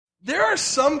There are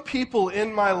some people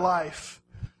in my life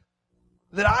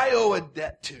that I owe a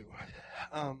debt to,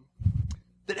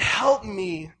 that helped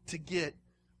me to get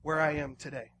where I am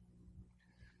today.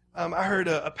 I heard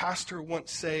a pastor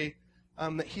once say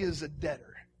that he is a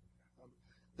debtor,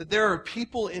 that there are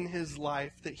people in his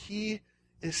life that he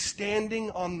is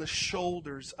standing on the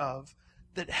shoulders of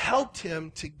that helped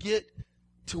him to get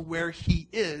to where he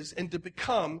is and to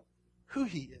become who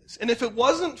he is. And if it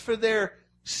wasn't for their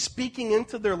speaking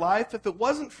into their life, if it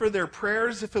wasn't for their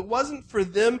prayers, if it wasn't for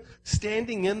them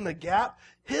standing in the gap,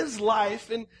 his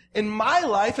life and my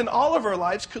life and all of our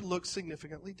lives could look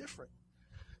significantly different.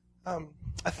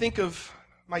 I think of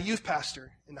my youth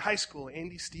pastor in high school,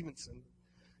 Andy Stevenson,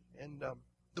 and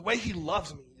the way he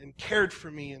loves me and cared for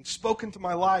me and spoke into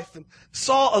my life and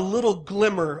saw a little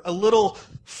glimmer, a little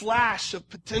flash of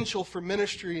potential for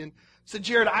ministry and said,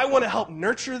 Jared, I want to help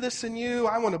nurture this in you.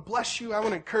 I want to bless you. I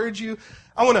want to encourage you.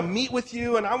 I want to meet with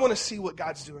you, and I want to see what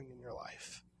God's doing in your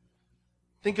life.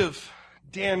 Think of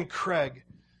Dan Craig,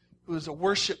 who is a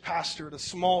worship pastor at a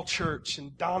small church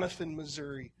in Doniphan,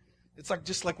 Missouri. It's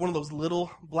just like one of those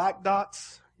little black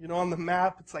dots, on the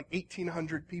map. It's like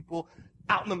 1,800 people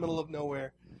out in the middle of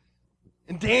nowhere.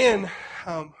 And Dan,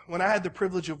 when I had the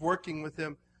privilege of working with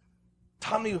him,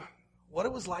 taught me what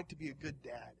it was like to be a good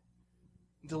dad,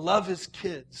 to love his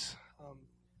kids,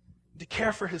 to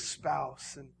care for his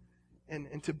spouse,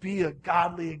 and to be a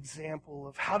godly example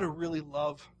of how to really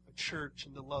love a church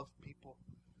and to love people.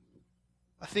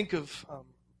 I think of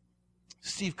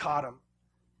Steve Cottom,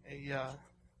 a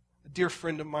dear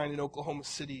friend of mine in Oklahoma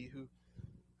City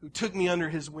who took me under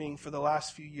his wing for the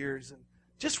last few years and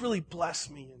just really blessed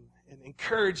me and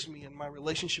encouraged me in my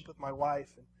relationship with my wife.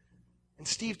 And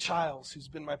Steve Childs, who's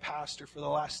been my pastor for the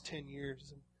last 10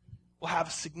 years, and will have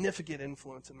a significant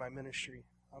influence in my ministry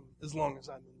as long as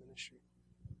I'm in ministry.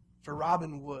 For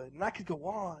Robin Wood. And I could go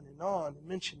on and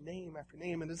mention name after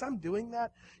name. And as I'm doing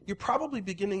that, you're probably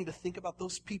beginning to think about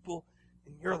those people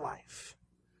in your life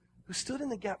who stood in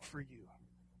the gap for you,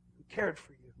 who cared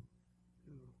for you,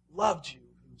 who loved you,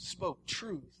 who spoke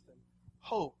truth and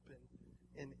hope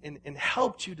and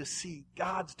helped you to see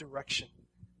God's direction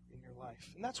in your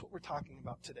life. And that's what we're talking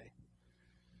about today.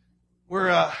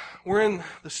 We're in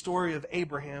the story of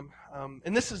Abraham,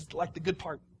 and this is like the good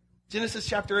part. Genesis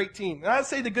chapter 18. And I'd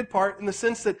say the good part in the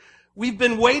sense that we've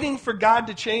been waiting for God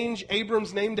to change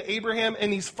Abram's name to Abraham,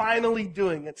 and he's finally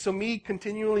doing it. So me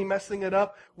continually messing it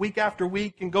up week after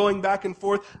week and going back and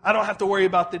forth, I don't have to worry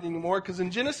about that anymore, because in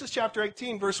Genesis chapter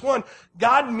 18, verse 1,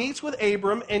 God meets with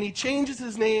Abram, and he changes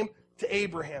his name to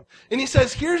Abraham. And he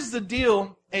says, here's the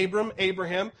deal,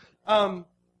 Abraham.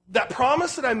 That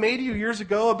promise that I made you years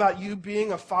ago about you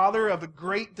being a father of a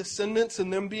great descendants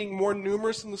and them being more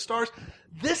numerous than the stars,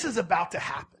 this is about to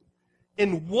happen.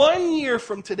 In 1 year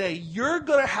from today, you're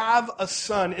going to have a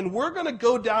son, and we're going to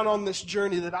go down on this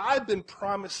journey that I've been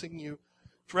promising you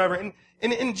forever. And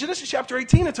in Genesis chapter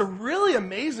 18, it's a really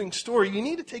amazing story. You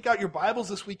need to take out your Bibles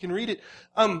this week and read it,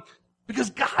 because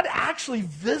God actually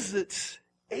visits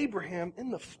Abraham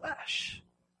in the flesh.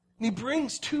 And he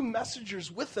brings two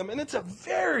messengers with him. And it's a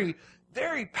very,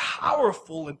 very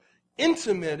powerful and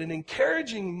intimate and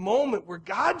encouraging moment where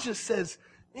God just says,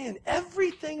 man,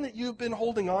 everything that you've been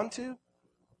holding on to,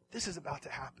 this is about to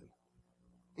happen.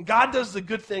 And God does the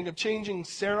good thing of changing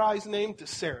Sarai's name to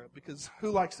Sarah, because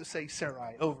who likes to say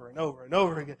Sarai over and over and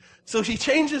over again? So he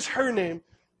changes her name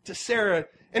to Sarah.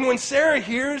 And when Sarah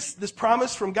hears this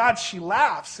promise from God, she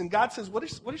laughs. And God says, what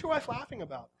is your wife laughing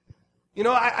about?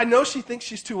 I know she thinks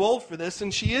she's too old for this,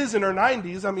 and she is in her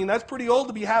 90s. I mean, that's pretty old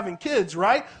to be having kids,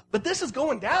 right? But this is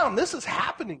going down. This is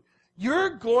happening.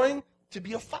 You're going to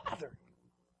be a father.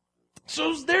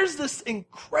 So there's this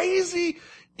crazy,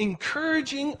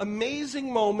 encouraging,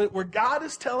 amazing moment where God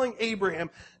is telling Abraham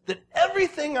that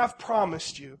everything I've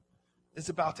promised you is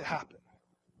about to happen.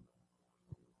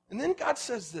 And then God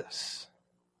says this.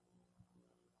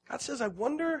 God says, I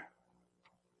wonder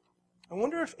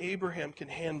if Abraham can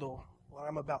handle what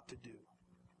I'm about to do.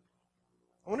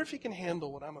 I wonder if he can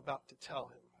handle what I'm about to tell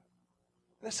him.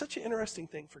 And it's such an interesting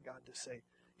thing for God to say.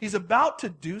 He's about to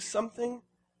do something,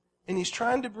 and he's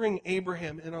trying to bring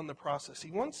Abraham in on the process. He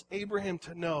wants Abraham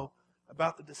to know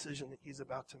about the decision that he's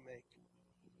about to make.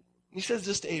 And he says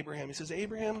this to Abraham. He says,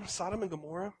 Abraham, Sodom and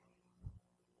Gomorrah,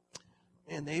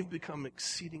 man, they've become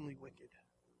exceedingly wicked.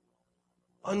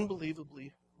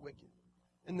 Unbelievably wicked.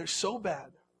 And they're so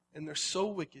bad, and they're so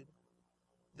wicked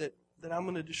that I'm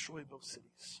going to destroy both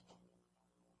cities.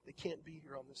 They can't be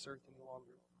here on this earth any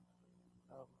longer.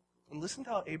 And listen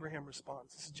to how Abraham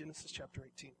responds. This is Genesis chapter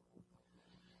 18. It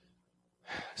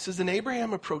says, then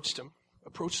Abraham approached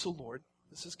the Lord.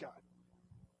 This is God.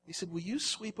 He said, will you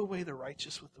sweep away the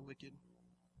righteous with the wicked?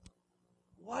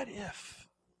 What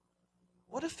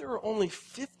if there are only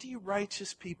 50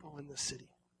 righteous people in the city?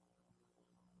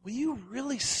 Will you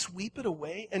really sweep it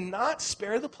away and not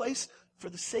spare the place for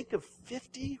the sake of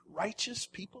 50 righteous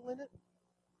people in it?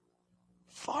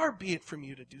 Far be it from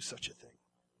you to do such a thing,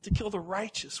 to kill the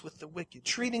righteous with the wicked,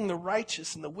 treating the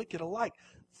righteous and the wicked alike.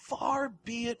 Far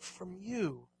be it from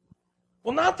you.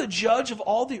 Will not the judge of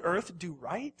all the earth do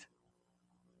right?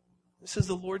 It says,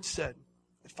 the Lord said,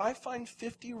 if I find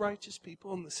 50 righteous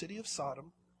people in the city of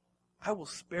Sodom, I will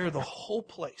spare the whole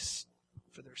place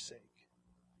for their sake.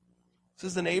 It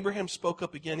says, then Abraham spoke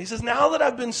up again. He says, now that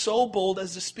I've been so bold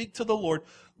as to speak to the Lord,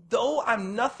 though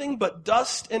I'm nothing but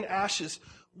dust and ashes,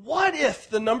 what if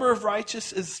the number of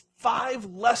righteous is 5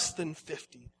 less than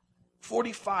 50?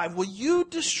 45. Will you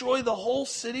destroy the whole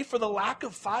city for the lack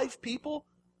of 5 people?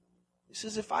 He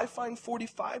says, if I find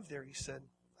 45 there, he said,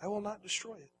 I will not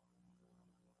destroy it.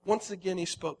 Once again he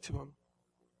spoke to him.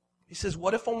 He says,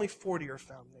 what if only 40 are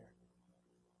found there?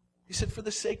 He said, for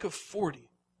the sake of 40,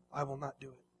 I will not do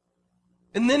it.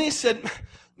 And then he said,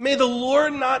 may the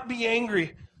Lord not be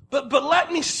angry, but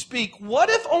let me speak. What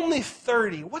if only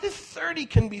 30? What if 30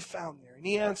 can be found there? And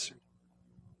he answered,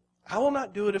 I will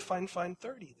not do it if I find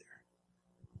 30 there.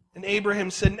 And Abraham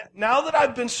said, now that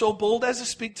I've been so bold as to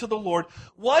speak to the Lord,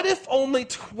 what if only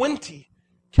 20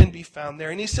 can be found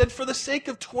there? And he said, for the sake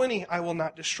of 20, I will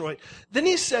not destroy it. Then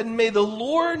he said, may the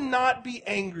Lord not be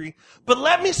angry, but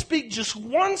let me speak just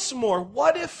once more.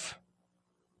 What if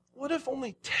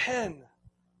only 10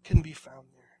 can be found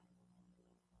there?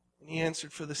 And he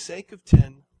answered, for the sake of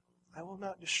 10, I will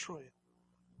not destroy it.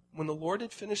 When the Lord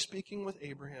had finished speaking with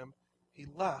Abraham, he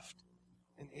left,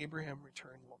 and Abraham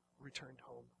returned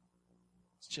home.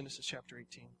 It's Genesis chapter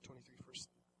 18, 23 verse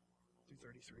through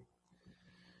 33.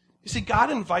 You see, God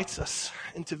invites us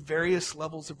into various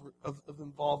levels of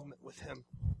involvement with him.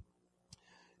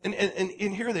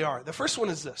 And here they are. The first one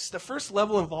is this. The first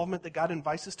level of involvement that God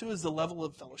invites us to is the level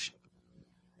of fellowship.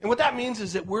 And what that means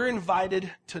is that we're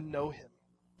invited to know him.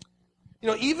 You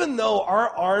know, even though our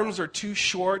arms are too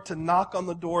short to knock on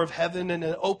the door of heaven and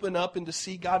to open up and to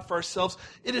see God for ourselves,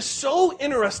 it is so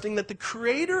interesting that the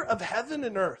creator of heaven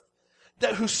and earth,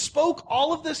 that who spoke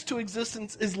all of this to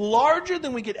existence, is larger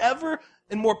than we could ever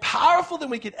and more powerful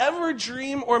than we could ever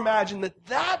dream or imagine,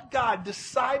 that God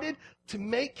decided to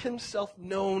make himself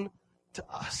known to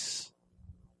us.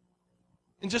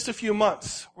 In just a few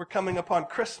months, we're coming upon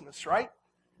Christmas, right?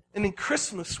 And in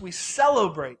Christmas, we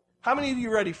celebrate. How many of you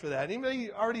are ready for that?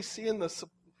 Anybody already seeing the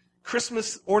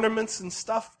Christmas ornaments and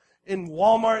stuff in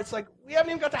Walmart? It's like, we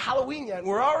haven't even got to Halloween yet, and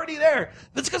we're already there.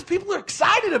 That's because people are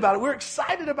excited about it. We're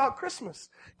excited about Christmas.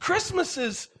 Christmas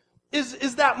is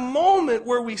that moment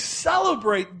where we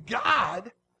celebrate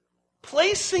God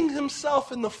placing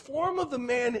himself in the form of the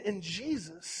man in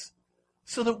Jesus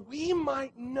so that we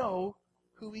might know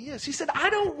who he is. He said, I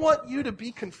don't want you to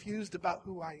be confused about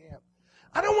who I am.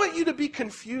 I don't want you to be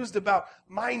confused about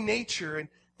my nature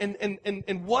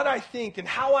and what I think and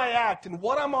how I act and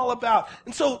what I'm all about.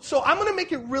 And so I'm going to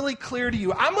make it really clear to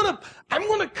you. I'm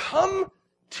going to come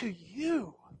to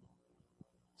you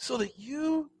so that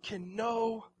you can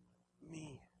know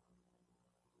me.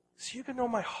 So you can know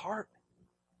my heart.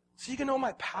 So you can know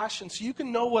my passion. So you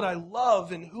can know what I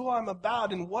love and who I'm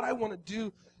about and what I want to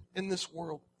do in this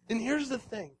world. And here's the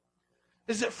thing,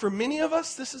 is that for many of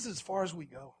us, this is as far as we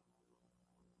go.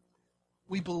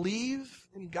 We believe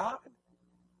in God.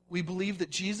 We believe that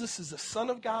Jesus is the Son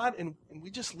of God, and we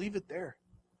just leave it there.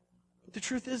 But the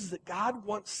truth is that God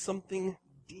wants something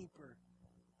deeper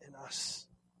in us.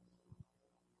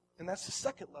 And that's the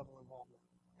second level involvement,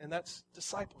 and that's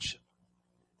discipleship.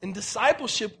 In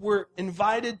discipleship, we're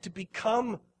invited to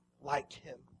become like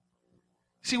him.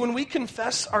 See, when we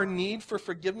confess our need for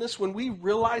forgiveness, when we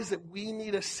realize that we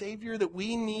need a Savior, that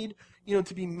we need,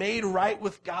 to be made right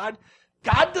with God,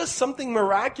 God does something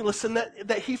miraculous in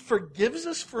that he forgives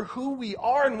us for who we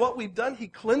are and what we've done. He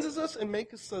cleanses us and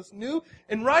makes us new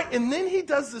and right. And then he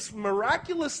does this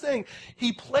miraculous thing.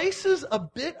 He places a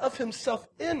bit of himself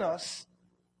in us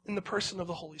in the person of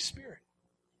the Holy Spirit.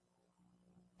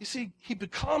 You see, he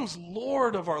becomes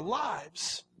Lord of our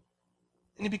lives.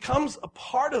 And he becomes a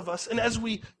part of us. And as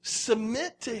we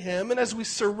submit to him and as we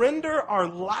surrender our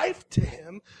life to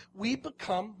him, we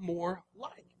become more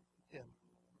like him.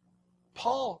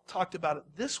 Paul talked about it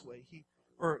this way.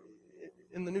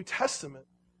 In the New Testament,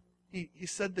 he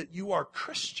said that you are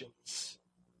Christians.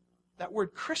 That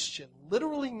word Christian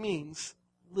literally means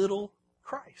little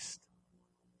Christ.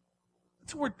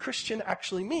 That's what word Christian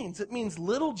actually means. It means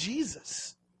little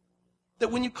Jesus. That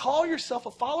when you call yourself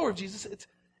a follower of Jesus,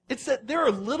 It's that there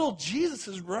are little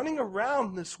Jesuses running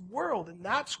around this world, and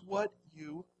that's what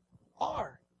you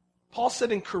are. Paul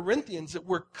said in Corinthians that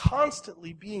we're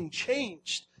constantly being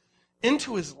changed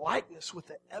into his likeness with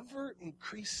an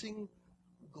ever-increasing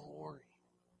glory.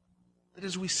 That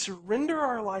as we surrender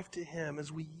our life to him,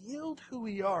 as we yield who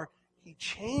we are, he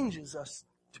changes us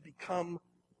to become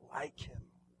like him.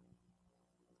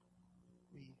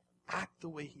 We act the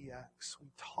way he acts. We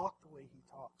talk the way he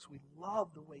talks. We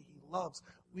love the way he loves.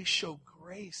 We show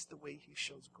grace the way he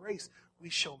shows grace. We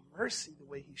show mercy the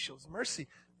way he shows mercy,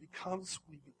 because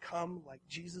we become like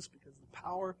Jesus because of the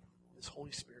power of his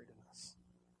Holy Spirit in us.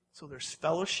 So there's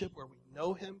fellowship where we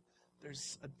know him.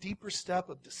 There's a deeper step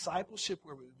of discipleship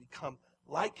where we become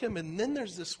like him. And then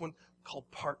there's this one called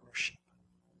partnership.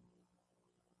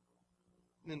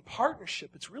 And in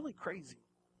partnership, it's really crazy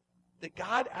that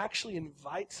God actually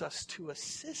invites us to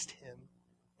assist him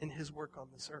in his work on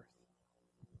this earth.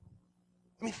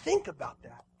 I mean, think about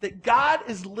that. That God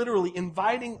is literally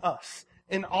inviting us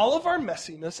in all of our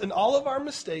messiness and all of our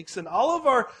mistakes and all of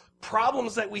our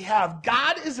problems that we have.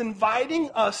 God is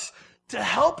inviting us to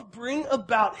help bring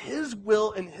about his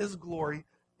will and his glory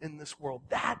in this world.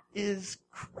 That is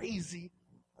crazy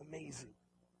amazing.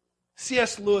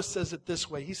 C.S. Lewis says it this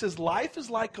way. He says, life is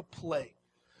like a play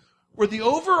where the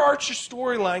overarching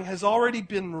storyline has already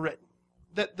been written.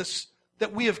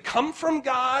 That we have come from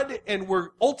God and we're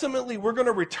going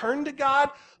to return to God,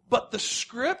 but the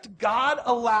script God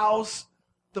allows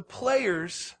the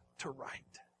players to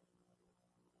write.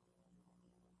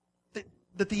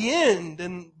 That the end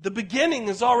and the beginning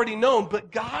is already known,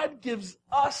 but God gives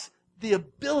us the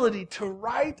ability to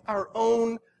write our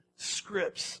own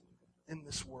scripts in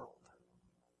this world.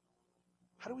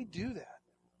 How do we do that?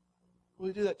 Well,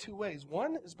 we do that two ways.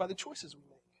 One is by the choices we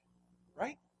make,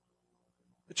 right?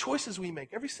 The choices we make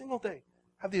every single day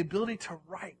have the ability to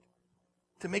write,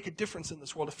 to make a difference in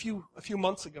this world. A few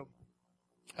months ago,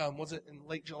 was it in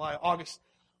late July, August,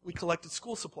 we collected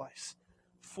school supplies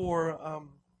for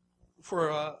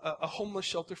a homeless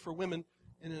shelter for women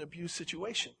in an abused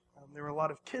situation. There were a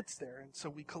lot of kids there, and so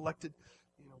we collected,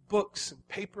 books and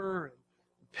paper and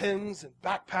pens and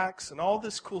backpacks and all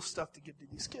this cool stuff to give to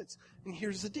these kids. And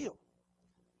here's the deal: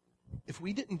 if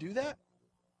we didn't do that,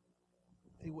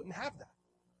 they wouldn't have that,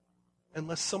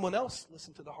 unless someone else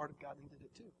listened to the heart of God and did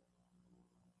it too.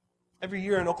 Every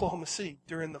year in Oklahoma City,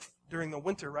 during the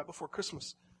winter, right before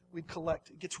Christmas, we'd collect.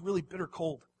 It gets really bitter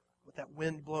cold with that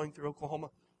wind blowing through Oklahoma.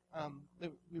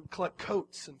 We would collect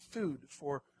coats and food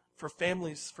for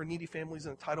families, for needy families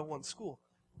in a Title I school.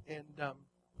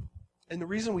 And the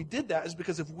reason we did that is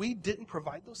because if we didn't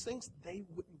provide those things, they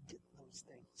wouldn't get those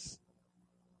things.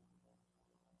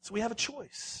 So we have a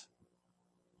choice.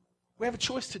 We have a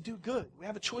choice to do good. We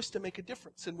have a choice to make a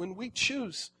difference. And when we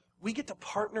choose, we get to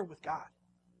partner with God.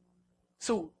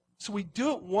 So we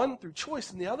do it, one, through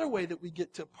choice, and the other way that we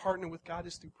get to partner with God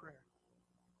is through prayer.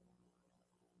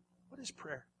 What is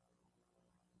prayer?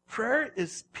 Prayer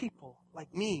is people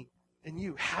like me and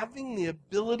you having the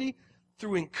ability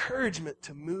through encouragement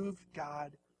to move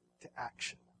God to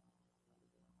action.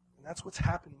 And that's what's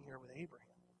happening here with Abraham.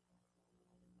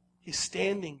 He's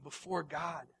standing before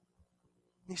God.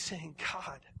 And he's saying,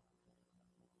 God,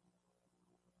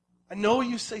 I know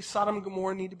you say Sodom and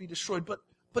Gomorrah need to be destroyed, but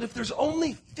if there's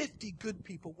only 50 good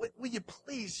people, will you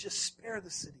please just spare the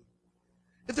city?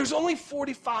 If there's only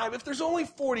 45, if there's only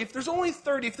 40, if there's only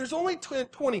 30, if there's only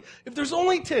 20, if there's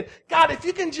only 10, God, if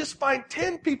you can just find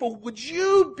 10 people, would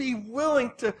you be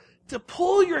willing to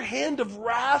pull your hand of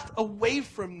wrath away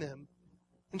from them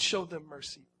and show them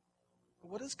mercy?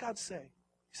 What does God say?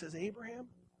 He says, Abraham,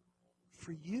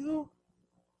 for you,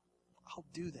 I'll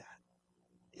do that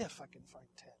if I can find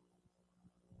 10.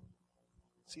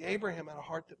 See, Abraham had a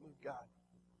heart that moved God.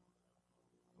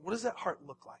 What does that heart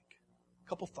look like? A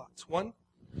couple thoughts. One,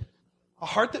 a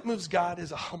heart that moves God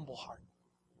is a humble heart.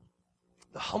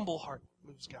 The humble heart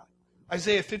moves God.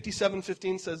 Isaiah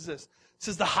 57:15 says this. It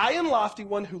says, the high and lofty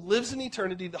one who lives in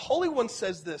eternity, the Holy One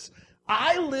says this,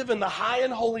 I live in the high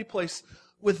and holy place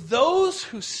with those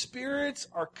whose spirits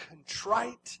are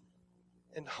contrite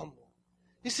and humble.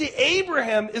 You see,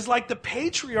 Abraham is like the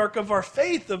patriarch of our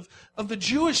faith, of the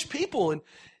Jewish people.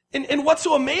 And what's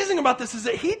so amazing about this is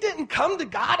that he didn't come to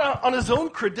God on his own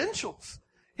credentials.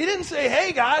 He didn't say,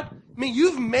 hey, God,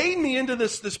 you've made me into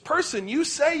this person. You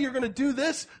say you're going to do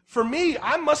this for me.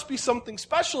 I must be something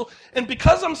special. And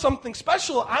because I'm something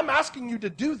special, I'm asking you to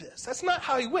do this. That's not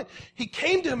how he went. He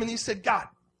came to him and he said, God,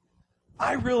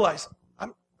 I realize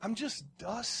I'm just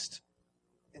dust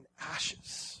and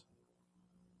ashes.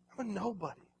 I'm a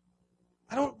nobody.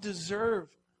 I don't deserve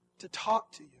to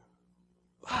talk to you.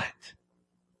 But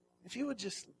if you would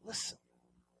just listen.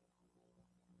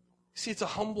 See, it's a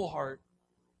humble heart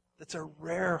that's a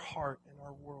rare heart in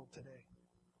our world today.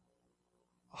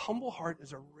 A humble heart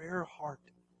is a rare heart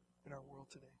in our world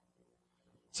today.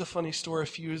 It's a funny story. A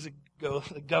few years ago,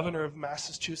 the governor of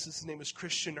Massachusetts, his name was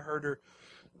Christian Herter,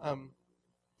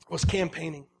 was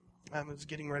campaigning. It was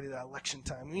getting ready to election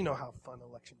time. You know how fun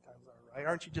election times are, right?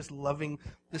 Aren't you just loving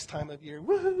this time of year?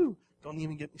 Woohoo! Don't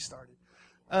even get me started.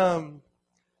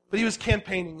 But he was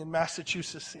campaigning in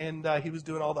Massachusetts, and he was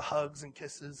doing all the hugs and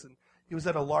kisses, and he was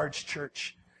at a large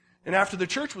church. And after the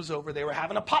church was over, they were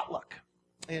having a potluck.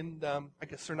 And I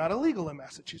guess they're not illegal in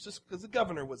Massachusetts because the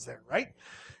governor was there, right?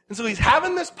 And so he's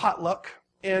having this potluck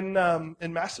in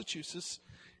Massachusetts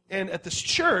and at this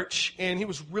church, and he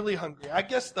was really hungry. I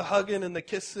guess the hugging and the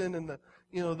kissing and the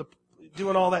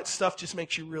doing all that stuff just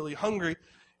makes you really hungry.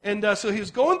 And so he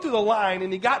was going through the line,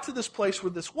 and he got to this place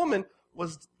where this woman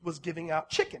was giving out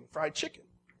chicken, fried chicken.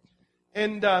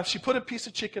 And she put a piece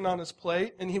of chicken on his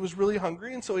plate, and he was really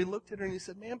hungry, and so he looked at her and he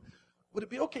said, "Ma'am, would it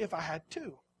be okay if I had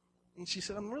two?" And she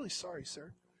said, "I'm really sorry,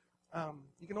 sir.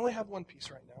 You can only have one piece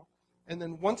right now. And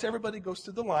then once everybody goes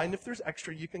through the line, if there's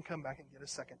extra, you can come back and get a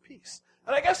second piece."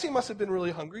 And I guess he must have been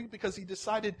really hungry because he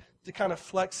decided to kind of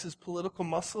flex his political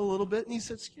muscle a little bit. And he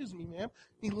said, "Excuse me, ma'am."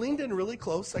 He leaned in really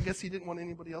close. I guess he didn't want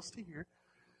anybody else to hear.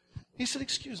 He said,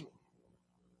 "Excuse me,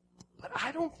 but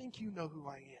I don't think you know who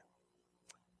I am.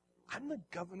 I'm the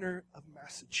governor of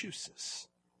Massachusetts,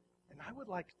 and I would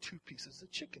like 2 pieces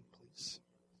of chicken, please."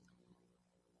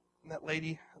 And that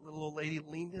little old lady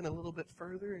leaned in a little bit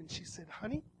further, and she said,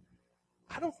 "Honey,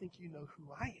 I don't think you know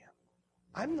who I am.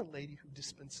 I'm the lady who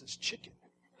dispenses chicken,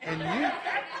 and you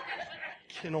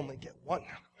can only get 1.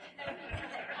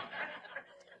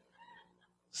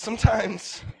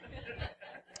 Sometimes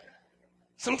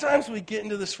we get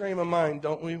into this frame of mind,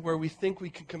 don't we, where we think we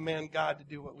can command God to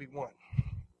do what we want.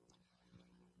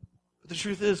 But the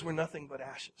truth is, we're nothing but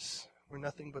ashes. We're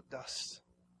nothing but dust.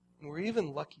 And we're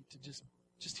even lucky to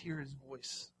just hear his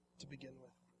voice to begin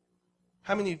with.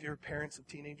 How many of you are parents of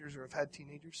teenagers or have had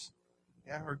teenagers?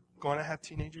 Yeah, or going to have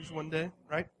teenagers one day,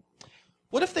 right?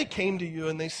 What if they came to you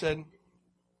and they said,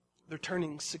 they're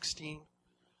turning 16.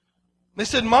 They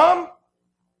said, "Mom,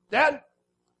 Dad,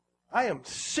 I am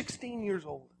 16 years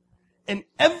old, and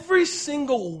every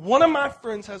single one of my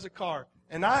friends has a car,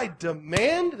 and I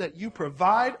demand that you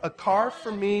provide a car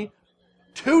for me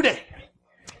today."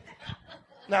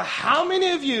 Now, how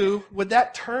many of you would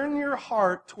that turn your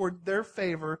heart toward their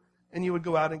favor and you would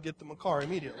go out and get them a car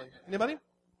immediately? Anybody?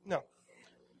 No.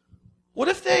 What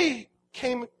if they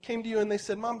came to you and they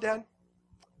said, "Mom, Dad,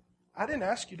 I didn't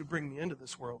ask you to bring me into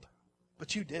this world,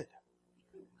 but you did.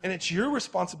 And it's your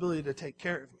responsibility to take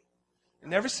care of me.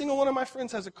 And every single one of my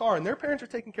friends has a car, and their parents are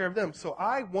taking care of them, so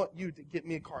I want you to get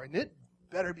me a car, and it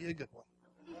better be a good one."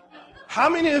 How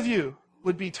many of you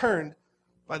would be turned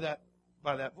by that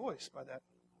voice, by that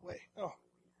way? Oh.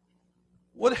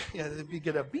 What if, you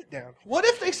get a beat down. What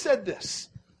if they said this?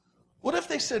 What if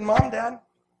they said, "Mom, Dad,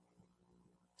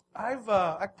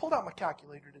 I pulled out my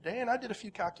calculator today and I did a few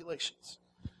calculations.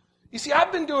 You see, I've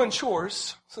been doing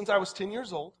chores since I was 10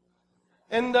 years old.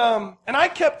 And I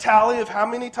kept tally of how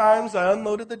many times I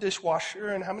unloaded the dishwasher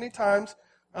and how many times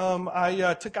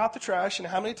I took out the trash and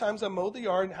how many times I mowed the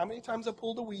yard and how many times I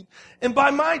pulled a weed. And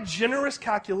by my generous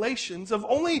calculations of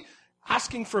only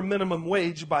asking for minimum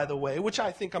wage, by the way, which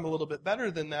I think I'm a little bit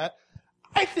better than that,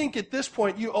 I think at this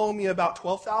point you owe me about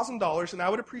 $12,000, and I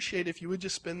would appreciate if you would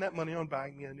just spend that money on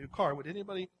buying me a new car. Would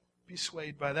anybody be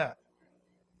swayed by that?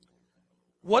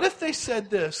 What if they said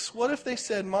this? What if they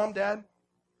said, "Mom, Dad,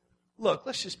 look,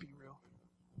 let's just be real.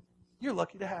 You're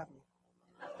lucky to have me.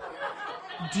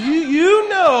 Do you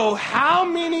know how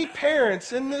many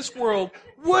parents in this world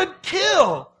would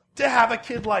kill to have a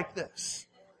kid like this?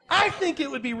 I think it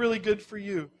would be really good for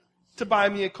you to buy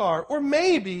me a car. Or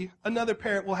maybe another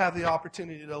parent will have the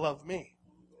opportunity to love me."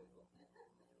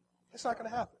 It's not going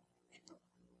to happen.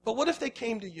 But what if they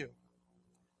came to you?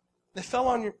 They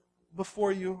fell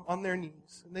before you on their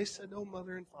knees, and they said, "Oh,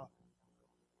 Mother and Father,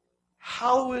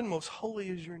 hallowed and most holy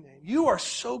is your name. You are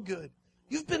so good.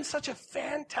 You've been such a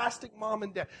fantastic mom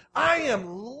and dad. I am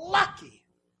lucky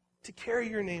to carry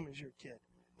your name as your kid.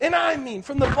 And I mean,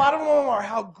 from the bottom of my heart,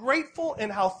 how grateful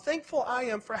and how thankful I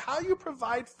am for how you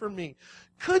provide for me.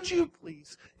 Could you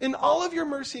please, in all of your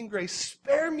mercy and grace,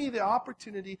 spare me the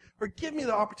opportunity or give me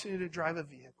the opportunity to drive a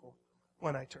vehicle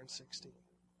when I turn 16?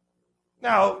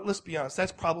 Now, let's be honest,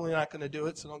 that's probably not going to do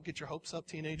it, so don't get your hopes up,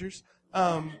 teenagers.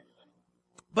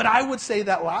 But I would say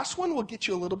that last one will get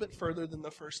you a little bit further than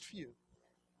the first few.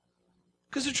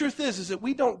 Because the truth is that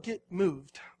we don't get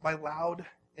moved by loud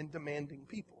and demanding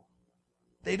people.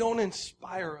 they don't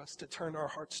inspire us to turn our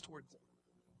hearts towards them.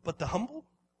 But the humble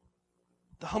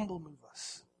move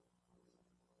us.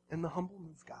 And the humble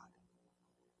move God.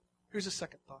 Here's a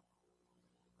second thought.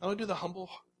 Not only do the humble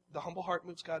heart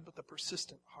moves God, but the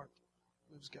persistent heart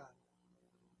moves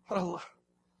God.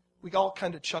 We all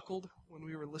kind of chuckled when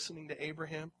we were listening to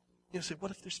Abraham. Say,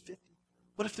 what if there's 50?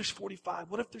 What if there's 45?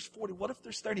 What if there's 40? What if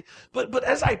there's 30? But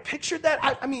as I pictured that,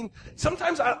 I mean,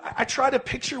 sometimes I try to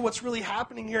picture what's really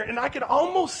happening here, and I could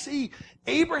almost see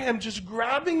Abraham just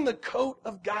grabbing the coat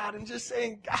of God and just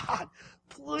saying, God,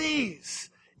 please,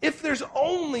 if there's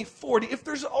only 40, if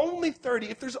there's only 30,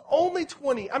 if there's only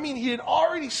 20, I mean, he had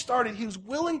already started. He was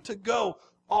willing to go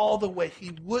all the way.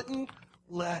 He wouldn't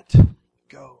let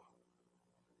go.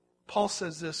 Paul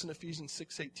says this in Ephesians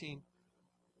 6:18.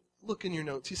 Look in your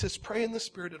notes. He says, pray in the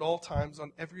Spirit at all times,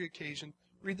 on every occasion.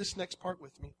 Read this next part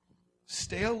with me.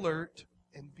 Stay alert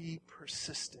and be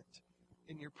persistent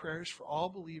in your prayers for all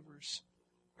believers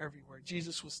everywhere.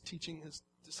 Jesus was teaching his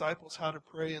disciples how to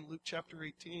pray in Luke chapter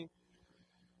 18. And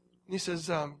he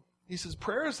says,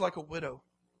 prayer is like a widow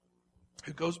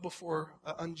who goes before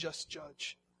an unjust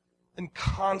judge and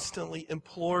constantly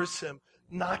implores him,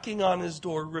 knocking on his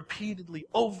door repeatedly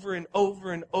over and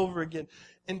over and over again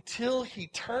until she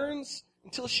turns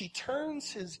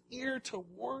his ear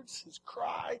towards his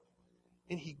cry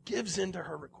and he gives in to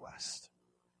her request.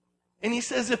 And he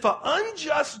says, if an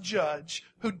unjust judge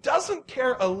who doesn't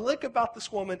care a lick about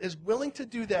this woman is willing to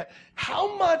do that,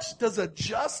 how much does a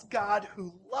just God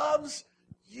who loves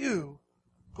you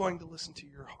going to listen to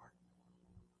your heart?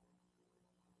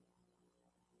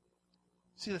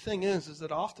 See, the thing is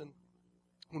that often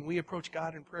when we approach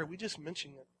God in prayer, we just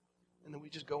mention it, and then we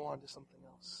just go on to something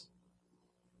else.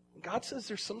 And God says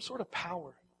there's some sort of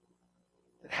power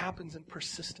that happens in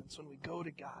persistence when we go to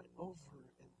God over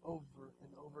and over and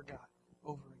over God,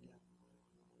 over again.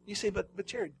 You say, but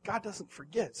Jared, God doesn't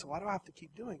forget, so why do I have to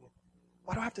keep doing it?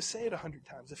 Why do I have to say it 100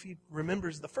 times if he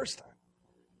remembers the first time?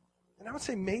 And I would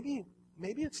say maybe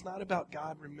it's not about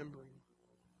God remembering,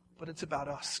 but it's about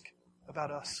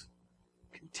us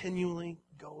continually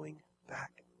going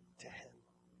back to him.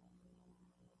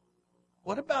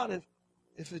 What about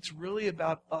if it's really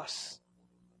about us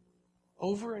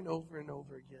over and over and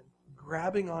over again,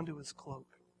 grabbing onto his cloak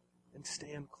and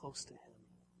staying close to him?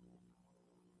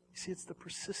 You see, it's the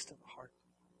persistent heart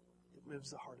that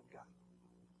moves the heart of God.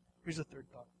 Here's a third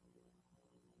thought.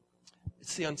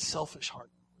 It's the unselfish heart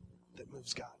that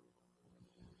moves God.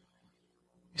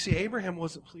 You see, Abraham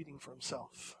wasn't pleading for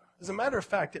himself. As a matter of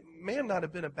fact, it may not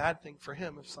have been a bad thing for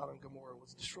him if Sodom and Gomorrah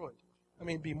was destroyed. I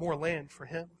mean, it'd be more land for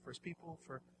him, for his people,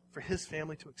 for his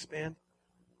family to expand.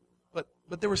 But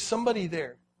there was somebody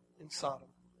there in Sodom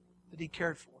that he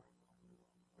cared for.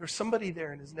 There was somebody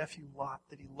there in his nephew Lot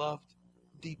that he loved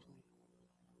deeply.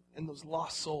 And those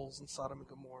lost souls in Sodom and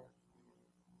Gomorrah.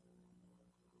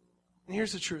 And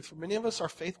here's the truth. For many of us, our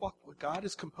faith walk with God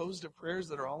is composed of prayers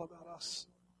that are all about us.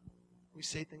 We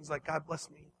say things like, God bless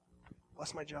me.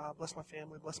 Bless my job, bless my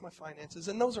family, bless my finances.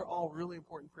 And those are all really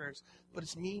important prayers. But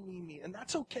it's me, me, me. And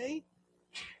that's okay.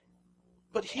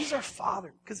 But he's our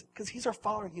Father. Because he's our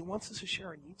Father and he wants us to share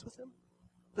our needs with him.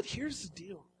 But here's the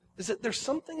deal. Is that there's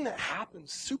something that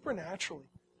happens supernaturally.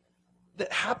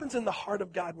 That happens in the heart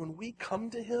of God when we come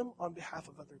to him on behalf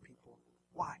of other people.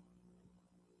 Why?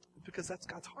 Because that's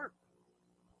God's heart.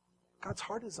 God's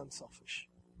heart is unselfish.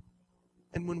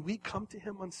 And when we come to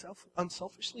him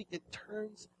unselfishly, it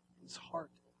turns his heart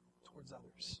towards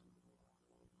others.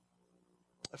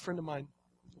 A friend of mine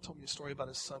told me a story about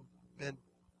his son, Ben.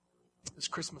 It was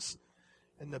Christmas,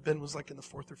 and Ben was like in the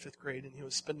 4th or 5th grade, and he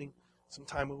was spending some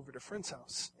time over at a friend's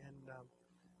house. And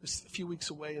it was a few weeks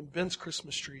away, and Ben's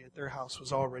Christmas tree at their house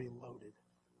was already loaded.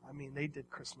 I mean, they did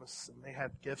Christmas, and they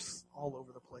had gifts all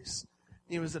over the place.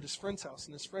 And he was at his friend's house,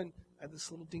 and his friend had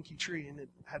this little dinky tree, and it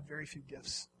had very few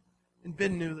gifts. And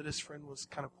Ben knew that his friend was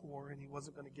kind of poor, and he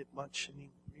wasn't going to get much, and he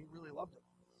really loved him.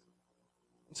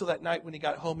 And so that night when he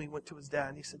got home, he went to his dad,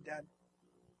 and he said, Dad,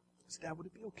 would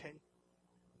it be okay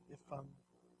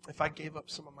if I gave up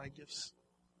some of my gifts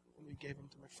and we gave them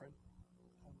to my friend?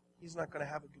 He's not going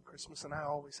to have a good Christmas, and I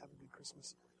always have a good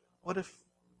Christmas. What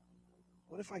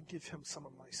if I give him some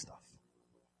of my stuff?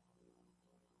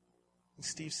 And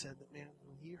Steve said that, man,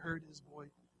 when he heard his boy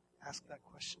ask that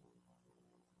question,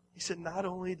 he said, not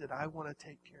only did I want to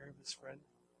take care of his friend,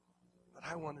 but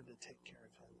I wanted to take care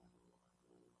of him.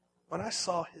 When I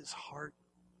saw his heart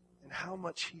and how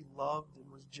much he loved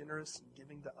and was generous in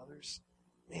giving to others,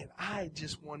 man, I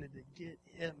just wanted to get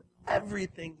him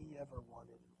everything he ever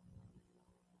wanted.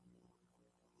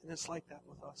 And it's like that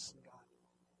with us and God.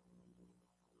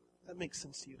 That makes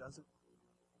sense to you, does it?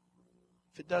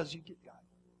 If it does, you get God.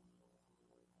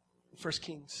 In 1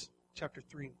 Kings chapter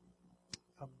 3,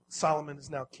 Solomon is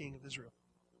now king of Israel.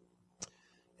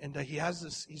 And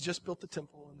he's just built the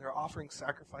temple, and they're offering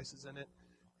sacrifices in it,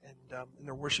 and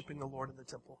they're worshiping the Lord in the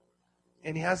temple.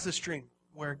 And he has this dream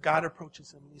where God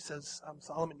approaches him, and he says,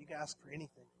 Solomon, you can ask for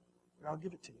anything, and I'll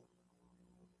give it to you.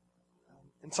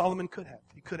 And Solomon could have.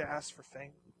 He could have asked for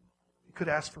fame. He could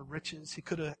have asked for riches. He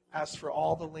could have asked for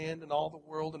all the land and all the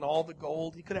world and all the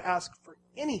gold. He could have asked for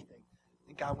anything,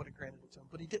 and God would have granted it to him.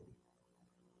 But he didn't.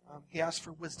 He asked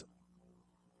for wisdom.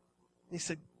 And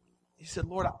he said,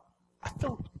 Lord, I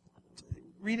feel,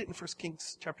 read it in 1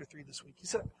 Kings chapter 3 this week. He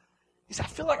said, I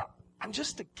feel like I'm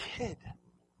just a kid.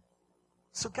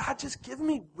 So God, just give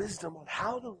me wisdom on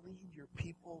how to lead your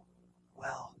people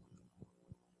well.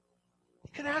 You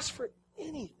can ask for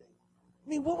anything. I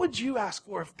mean, what would you ask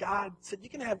for if God said, you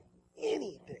can have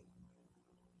anything,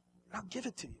 and I'll give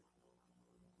it to you?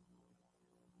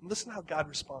 And listen to how God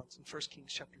responds in 1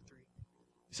 Kings chapter 3.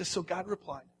 He says, so God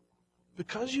replied,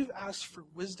 because you've asked for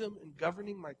wisdom in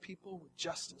governing my people with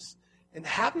justice, and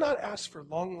have not asked for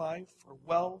long life or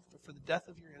wealth or for the death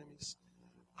of your enemies,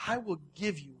 I will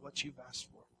give you what you've asked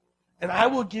for. And I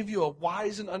will give you a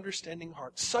wise and understanding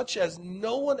heart, such as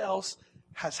no one else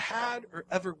has had or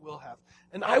ever will have.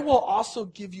 And I will also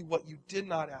give you what you did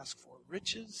not ask for,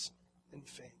 riches and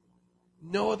fame.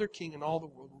 No other king in all the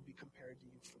world will be compared to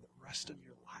you for the rest of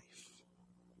your life.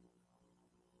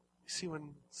 You see,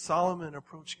 when Solomon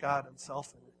approached God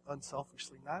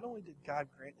unselfishly, not only did God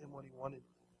grant him what he wanted,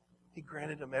 he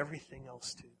granted him everything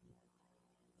else too.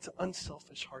 It's an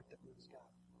unselfish heart that moves God.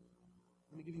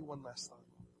 Let me give you one last thought.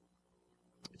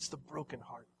 It's the broken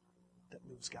heart that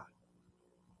moves God.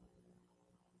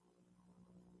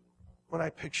 When I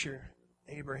picture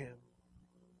Abraham,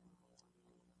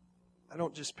 I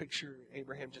don't just picture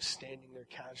Abraham just standing there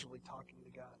casually talking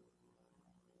to God.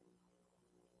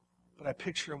 But I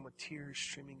picture him with tears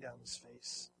streaming down his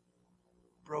face,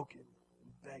 broken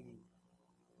and begging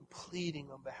and pleading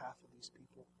on behalf of these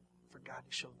people for God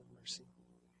to show them mercy.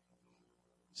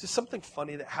 It's just something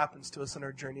funny that happens to us in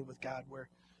our journey with God where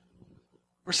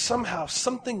somehow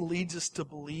something leads us to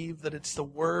believe that it's the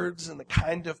words and the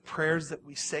kind of prayers that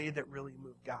we say that really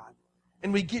move God.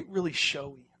 And we get really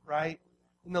showy, right?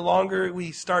 And the longer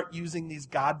we start using these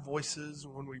God voices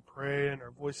when we pray and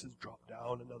our voices drop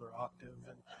down another octave,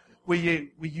 and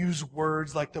we use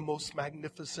words like the most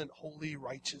magnificent, holy,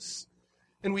 righteous.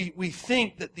 And we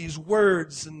think that these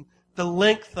words and the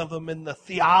length of them and the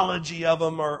theology of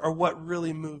them are what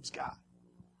really moves God.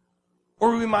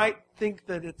 Or we might think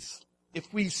that it's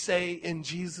if we say in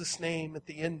Jesus' name at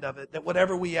the end of it, that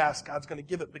whatever we ask, God's going to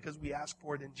give it because we ask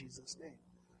for it in Jesus' name.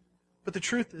 But the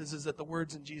truth is that the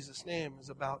words in Jesus' name is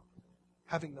about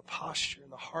having the posture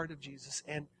and the heart of Jesus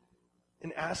and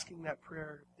asking that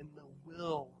prayer in the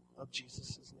will of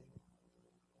Jesus' name.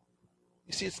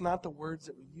 You see, it's not the words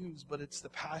that we use, but it's the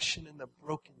passion and the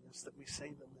brokenness that we say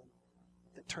them in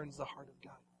that turns the heart of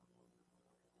God.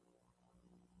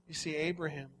 You see,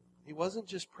 Abraham, he wasn't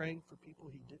just praying for people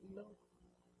he didn't know.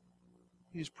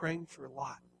 He was praying for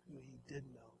Lot, who he did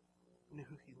know, and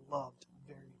who he loved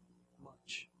very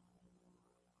much.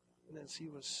 And as he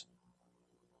was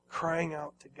crying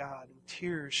out to God and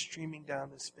tears streaming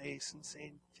down his face and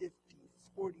saying 50,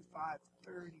 45,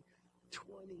 30,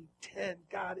 20, 10,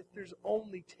 God, if there's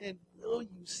only 10, will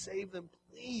you save them?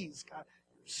 Please, God,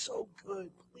 you're so good,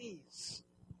 please.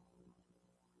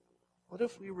 What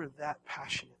if we were that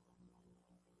passionate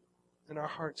and our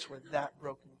hearts were that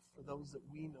broken for those that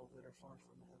we know that are far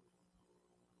from Him?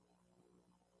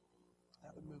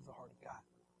 That would move the heart of God.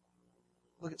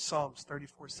 Look at Psalms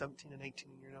 34, 17, and 18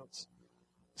 in your notes.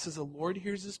 It says, the Lord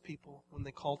hears His people when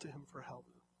they call to Him for help.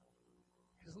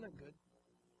 Isn't that good?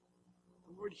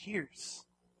 The Lord hears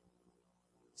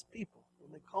His people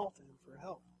when they call to Him for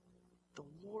help. The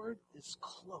Lord is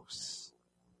close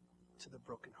to the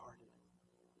brokenhearted.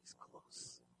 He's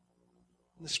close.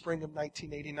 In the spring of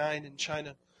 1989 in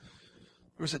China,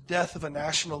 there was a death of a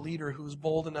national leader who was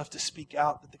bold enough to speak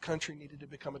out that the country needed to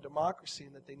become a democracy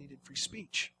and that they needed free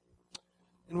speech.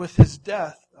 And with his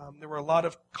death, there were a lot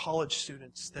of college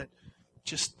students that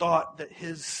just thought that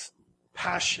his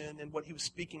passion and what he was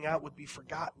speaking out would be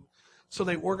forgotten. So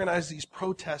they organized these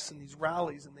protests and these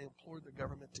rallies, and they implored the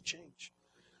government to change.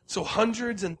 So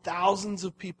hundreds and thousands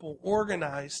of people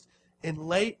organized in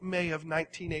late May of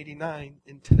 1989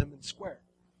 in Tiananmen Square.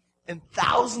 And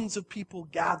thousands of people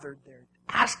gathered there,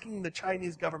 asking the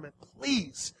Chinese government,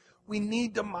 please, we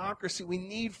need democracy, we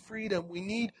need freedom, we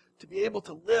need to be able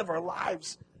to live our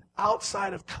lives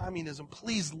outside of communism.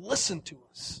 Please listen to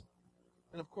us.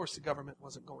 And of course the government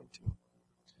wasn't going to.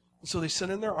 And so they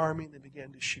sent in their army and they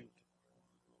began to shoot.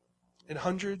 And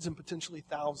hundreds and potentially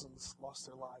thousands lost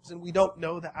their lives. And we don't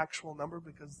know the actual number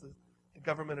because the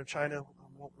government of China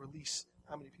won't release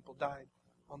how many people died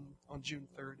on June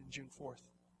 3rd and June 4th.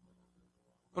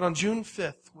 But on June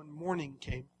 5th, when morning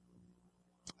came,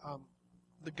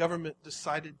 the government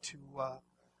decided to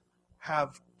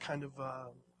have kind of a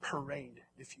parade,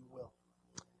 if you will.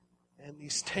 And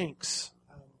these tanks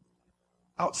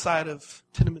outside of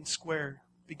Tiananmen Square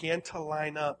began to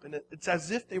line up. And it's as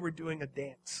if they were doing a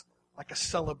dance, like a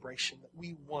celebration that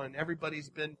we won. Everybody's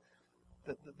been,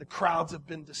 the crowds have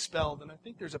been dispelled. And I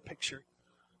think there's a picture.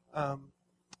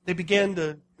 They began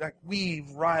to weave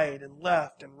right and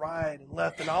left.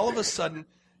 And all of a sudden,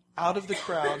 out of the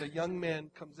crowd, a young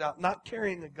man comes out, not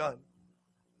carrying a gun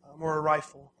or a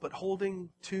rifle, but holding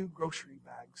 2 grocery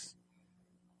bags.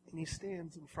 And he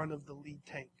stands in front of the lead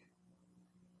tank.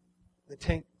 The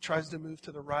tank tries to move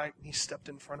to the right, and he stepped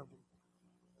in front of him.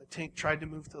 The tank tried to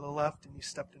move to the left, and he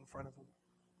stepped in front of him.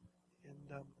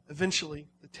 And eventually,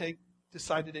 the tank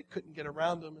decided it couldn't get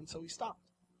around him, and so he stopped.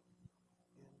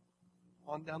 And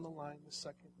on down the line, the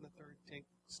second and the third tank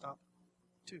stopped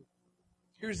too.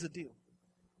 Here's the deal,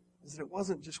 is that it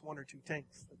wasn't just 1 or 2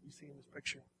 tanks that you see in this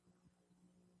picture,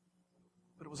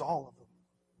 but it was all of them.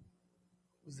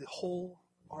 It was the whole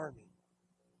army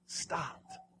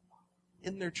stopped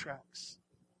in their tracks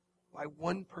by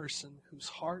one person whose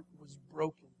heart was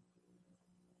broken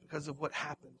because of what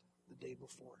happened the day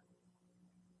before.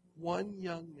 One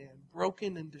young man,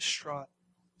 broken and distraught,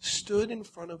 stood in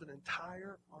front of an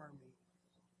entire army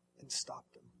and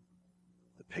stopped them.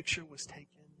 The picture was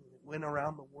taken and it went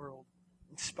around the world,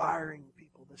 inspiring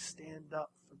people to stand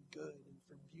up for good and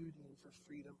for beauty and for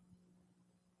freedom.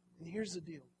 And here's the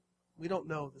deal. We don't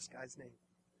know this guy's name.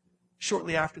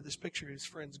 Shortly after this picture, his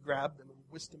friends grabbed him and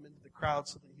whisked him into the crowd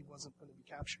so that he wasn't going to be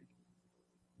captured.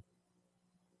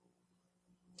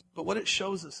 But what it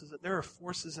shows us is that there are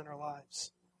forces in our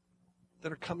lives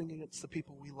that are coming against the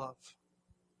people we love.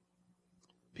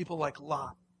 People like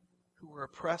Lot, who are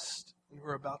oppressed and who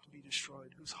are about to be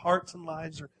destroyed, whose hearts and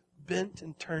lives are bent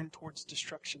and turned towards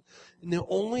destruction. And the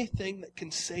only thing that can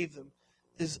save them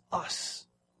is us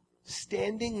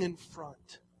standing in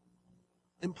front,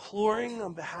 imploring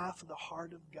on behalf of the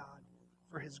heart of God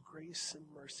for His grace and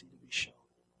mercy to be shown.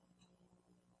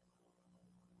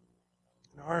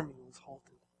 An army was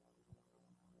halted,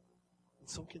 and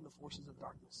so can the forces of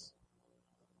darkness.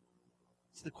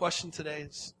 So the question today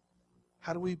is,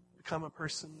 how do we become a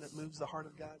person that moves the heart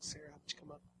of God? Sarah, how did you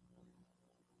come up?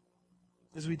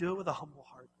 As we do it with a humble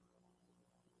heart.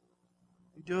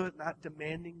 We do it not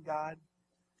demanding God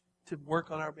to work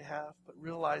on our behalf, but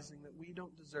realizing that we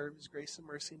don't deserve His grace and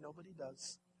mercy. Nobody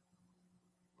does.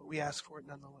 But we ask for it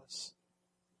nonetheless.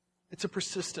 It's a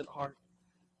persistent heart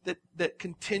that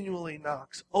continually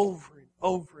knocks over and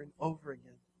over and over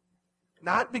again.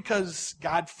 Not because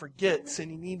God forgets and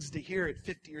He needs to hear it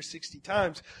 50 or 60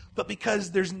 times, but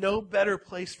because there's no better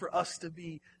place for us to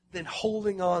be than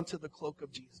holding on to the cloak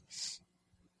of Jesus.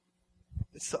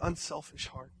 It's the unselfish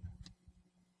heart.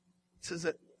 It says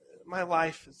that my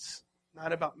life is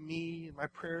not about me, and my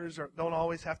prayers don't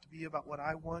always have to be about what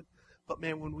I want. But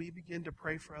man, when we begin to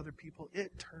pray for other people,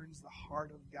 it turns the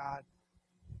heart of God,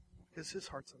 because His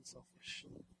heart's unselfish.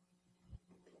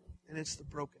 And it's the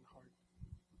broken heart.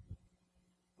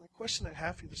 My question I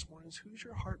have for you this morning is, who's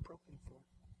your heart broken for?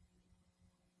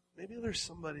 Maybe there's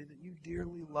somebody that you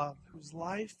dearly love whose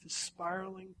life is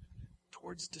spiraling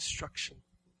towards destruction.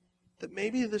 That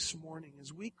maybe this morning,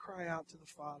 as we cry out to the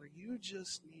Father, you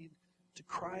just need to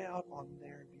cry out on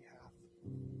their behalf.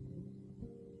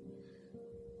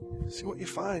 See, what you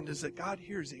find is that God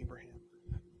hears Abraham.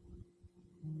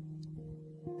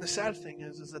 The sad thing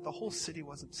is that the whole city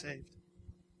wasn't saved.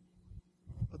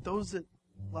 But those that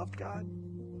loved God,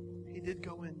 He did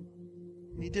go in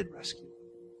and He did rescue.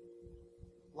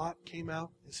 Lot came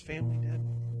out, his family did.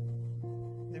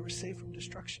 They were saved from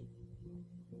destruction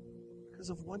because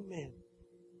of one man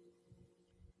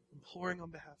imploring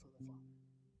on behalf of the Father.